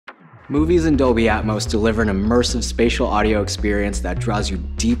Movies in Dolby Atmos deliver an immersive spatial audio experience that draws you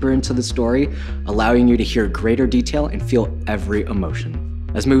deeper into the story, allowing you to hear greater detail and feel every emotion.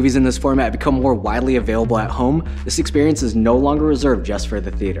 As movies in this format become more widely available at home, this experience is no longer reserved just for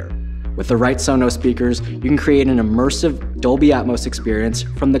the theater. With the right Sonos speakers, you can create an immersive Dolby Atmos experience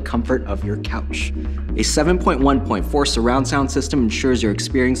from the comfort of your couch. A 7.1.4 surround sound system ensures you're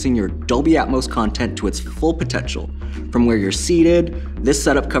experiencing your Dolby Atmos content to its full potential. From where you're seated, this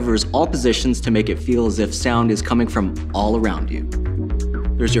setup covers all positions to make it feel as if sound is coming from all around you.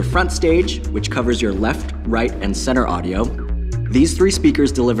 There's your front stage, which covers your left, right, and center audio. These three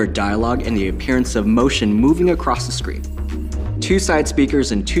speakers deliver dialogue and the appearance of motion moving across the screen. Two side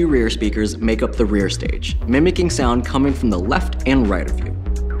speakers and two rear speakers make up the rear stage, mimicking sound coming from the left and right of you.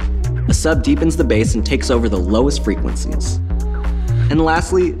 A sub deepens the bass and takes over the lowest frequencies. And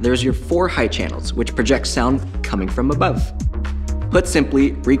lastly, there's your four high channels, which project sound coming from above. Put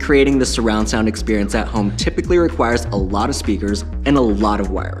simply, recreating the surround sound experience at home typically requires a lot of speakers and a lot of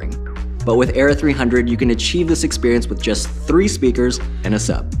wiring. But with Era 300, you can achieve this experience with just 3 speakers and a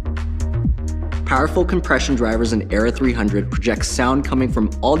sub. Powerful compression drivers in Era 300 project sound coming from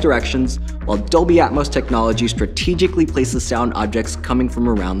all directions, while Dolby Atmos technology strategically places sound objects coming from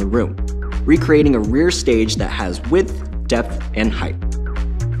around the room, recreating a rear stage that has width, depth, and height.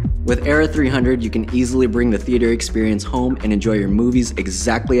 With Era 300, you can easily bring the theater experience home and enjoy your movies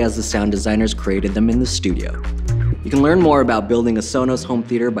exactly as the sound designers created them in the studio. You can learn more about building a Sonos home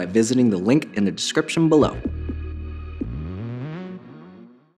theater by visiting the link in the description below.